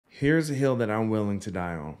Here's a hill that I'm willing to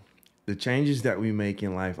die on. The changes that we make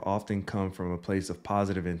in life often come from a place of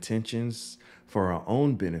positive intentions for our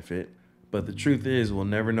own benefit, but the truth is we'll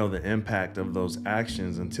never know the impact of those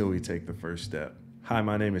actions until we take the first step. Hi,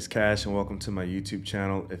 my name is Cash and welcome to my YouTube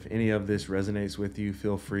channel. If any of this resonates with you,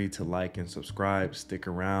 feel free to like and subscribe, stick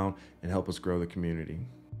around, and help us grow the community.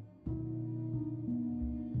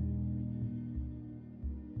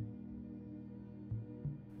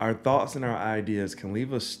 Our thoughts and our ideas can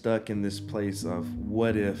leave us stuck in this place of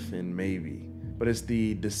what if and maybe, but it's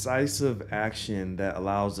the decisive action that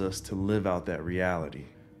allows us to live out that reality.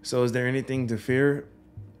 So is there anything to fear?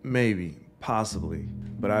 Maybe, possibly,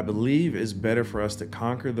 but I believe it's better for us to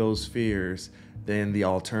conquer those fears than the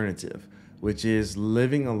alternative, which is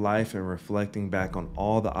living a life and reflecting back on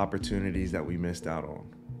all the opportunities that we missed out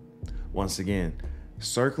on. Once again,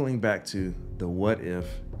 circling back to the what if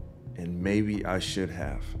and maybe I should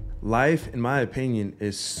have. Life, in my opinion,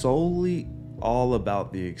 is solely all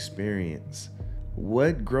about the experience.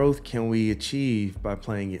 What growth can we achieve by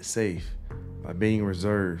playing it safe, by being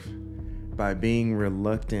reserved, by being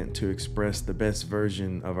reluctant to express the best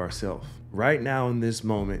version of ourselves? Right now in this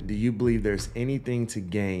moment, do you believe there's anything to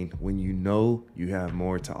gain when you know you have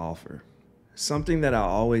more to offer? Something that I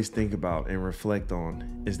always think about and reflect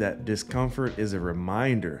on is that discomfort is a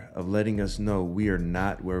reminder of letting us know we are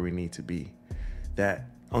not where we need to be. That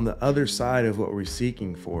on the other side of what we're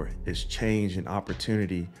seeking for is change and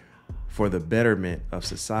opportunity for the betterment of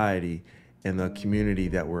society and the community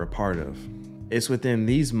that we're a part of. It's within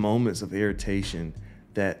these moments of irritation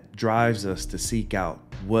that drives us to seek out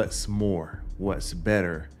what's more, what's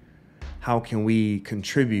better, how can we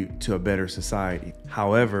contribute to a better society.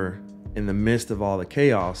 However, in the midst of all the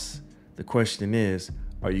chaos, the question is,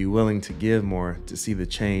 are you willing to give more to see the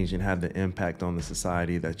change and have the impact on the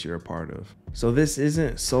society that you're a part of? So this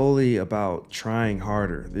isn't solely about trying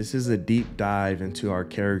harder. This is a deep dive into our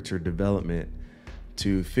character development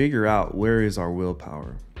to figure out where is our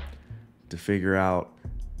willpower, to figure out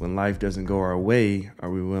when life doesn't go our way, are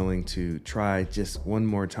we willing to try just one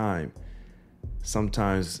more time?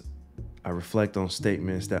 Sometimes I reflect on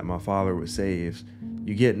statements that my father would say: if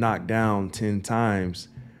you get knocked down 10 times,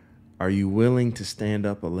 are you willing to stand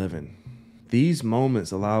up 11? These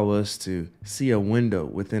moments allow us to see a window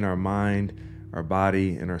within our mind, our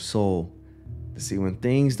body, and our soul to see when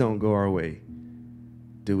things don't go our way.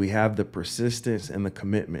 Do we have the persistence and the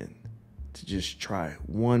commitment to just try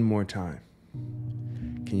one more time?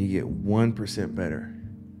 Can you get 1% better?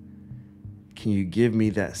 Can you give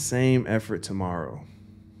me that same effort tomorrow?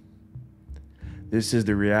 This is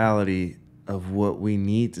the reality of what we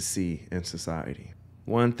need to see in society.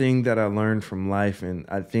 One thing that I learned from life, and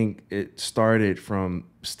I think it started from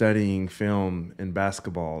studying film and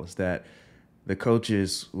basketball, is that the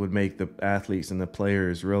coaches would make the athletes and the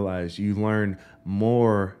players realize you learn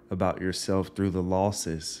more about yourself through the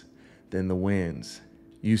losses than the wins.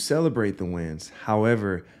 You celebrate the wins.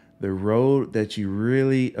 However, the road that you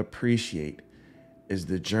really appreciate is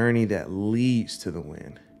the journey that leads to the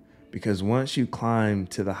win. Because once you climb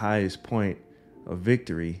to the highest point of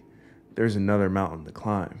victory, there's another mountain to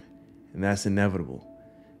climb, and that's inevitable.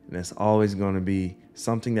 And that's always going to be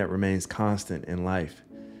something that remains constant in life,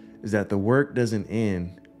 is that the work doesn't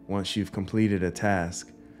end once you've completed a task.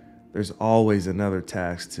 There's always another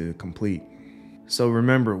task to complete. So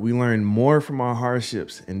remember, we learn more from our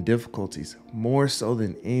hardships and difficulties, more so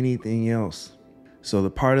than anything else. So the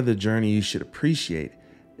part of the journey you should appreciate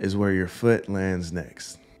is where your foot lands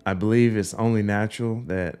next. I believe it's only natural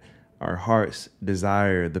that our hearts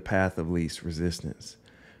desire the path of least resistance.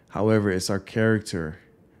 However, it's our character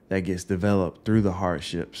that gets developed through the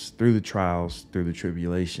hardships, through the trials, through the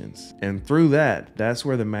tribulations. And through that's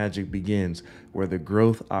where the magic begins, where the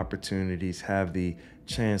growth opportunities have the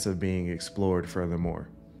chance of being explored furthermore.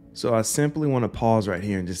 So I simply want to pause right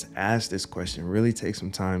here and just ask this question, really take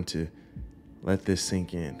some time to let this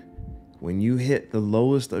sink in. When you hit the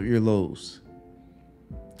lowest of your lows,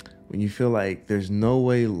 when you feel like there's no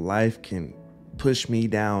way life can push me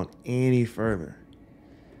down any further,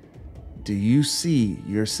 do you see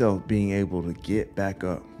yourself being able to get back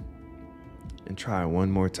up and try one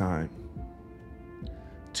more time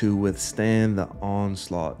to withstand the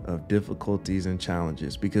onslaught of difficulties and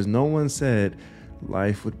challenges? Because no one said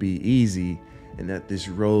life would be easy and that this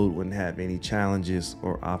road wouldn't have any challenges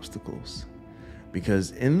or obstacles.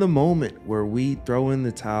 Because in the moment where we throw in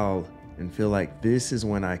the towel and feel like this is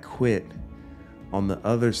when I quit, on the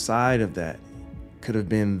other side of that could have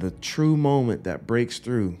been the true moment that breaks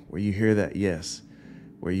through, where you hear that yes,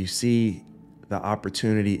 where you see the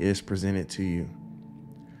opportunity is presented to you.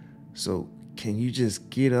 So can you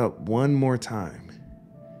just get up one more time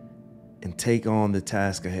and take on the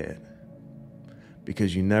task ahead.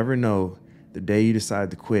 Because you never know, the day you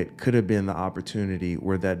decide to quit could have been the opportunity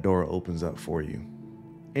where that door opens up for you.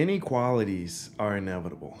 Inequalities are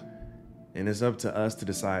inevitable, and it's up to us to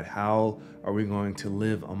decide how are we going to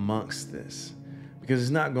live amongst this, because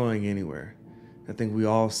it's not going anywhere. I think we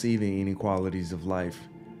all see the inequalities of life,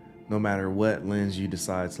 no matter what lens you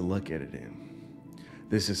decide to look at it in.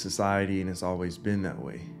 This is society, and it's always been that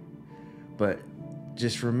way. But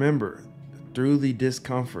just remember, through the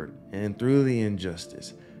discomfort and through the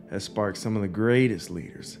injustice has sparked some of the greatest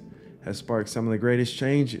leaders, has sparked some of the greatest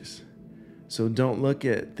changes. So don't look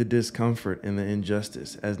at the discomfort and the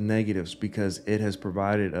injustice as negatives, because it has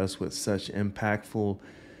provided us with such impactful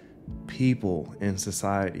people in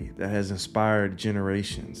society that has inspired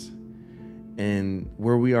generations. And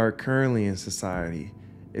where we are currently in society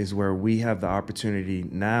is where we have the opportunity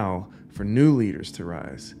now for new leaders to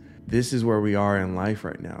rise. This is where we are in life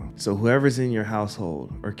right now. So whoever's in your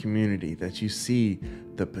household or community that you see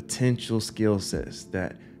the potential skill sets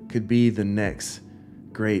that could be the next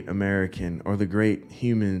great American or the great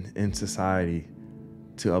human in society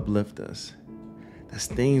to uplift us, that's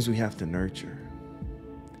things we have to nurture.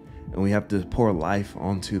 And we have to pour life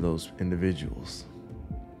onto those individuals.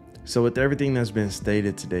 So with everything that's been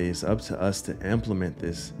stated today, it's up to us to implement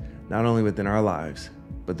this, not only within our lives,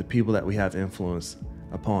 but the people that we have influence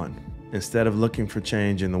upon. Instead of looking for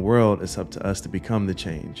change in the world, it's up to us to become the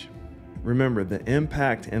change. Remember, the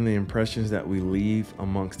impact and the impressions that we leave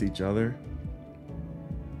amongst each other,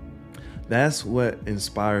 that's what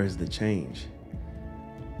inspires the change.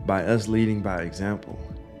 By us leading by example,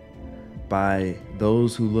 by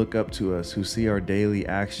those who look up to us, who see our daily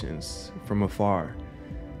actions from afar,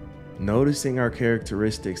 noticing our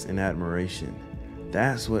characteristics and admiration,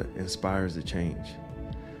 that's what inspires the change.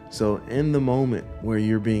 So in the moment where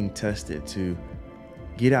you're being tested to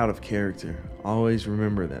get out of character, always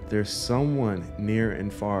remember that there's someone near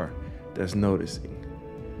and far that's noticing.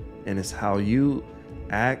 And it's how you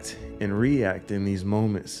act and react in these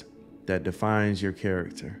moments that defines your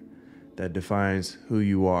character, that defines who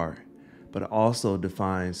you are, but also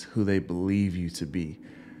defines who they believe you to be.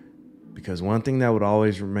 Because one thing that would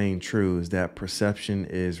always remain true is that perception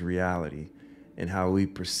is reality, and how we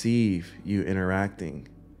perceive you interacting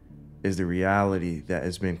is the reality that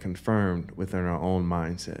has been confirmed within our own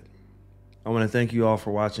mindset. I want to thank you all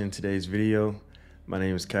for watching today's video. My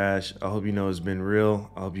name is Cash. I hope you know it's been real.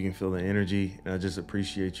 I hope you can feel the energy, and I just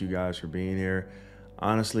appreciate you guys for being here.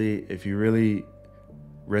 Honestly, if you really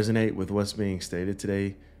resonate with what's being stated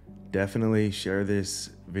today, definitely share this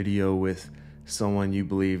video with someone you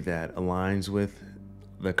believe that aligns with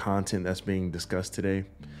the content that's being discussed today.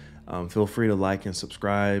 Feel free to like and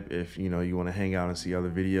subscribe if you want to hang out and see other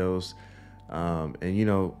videos. And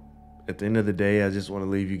at the end of the day, I just want to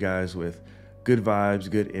leave you guys with good vibes,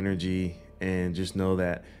 good energy, and just know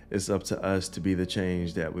that it's up to us to be the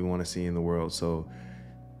change that we want to see in the world. So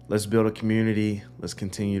let's build a community. Let's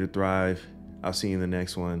continue to thrive. I'll see you in the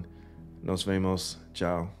next one. Nos vemos.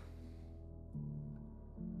 Ciao.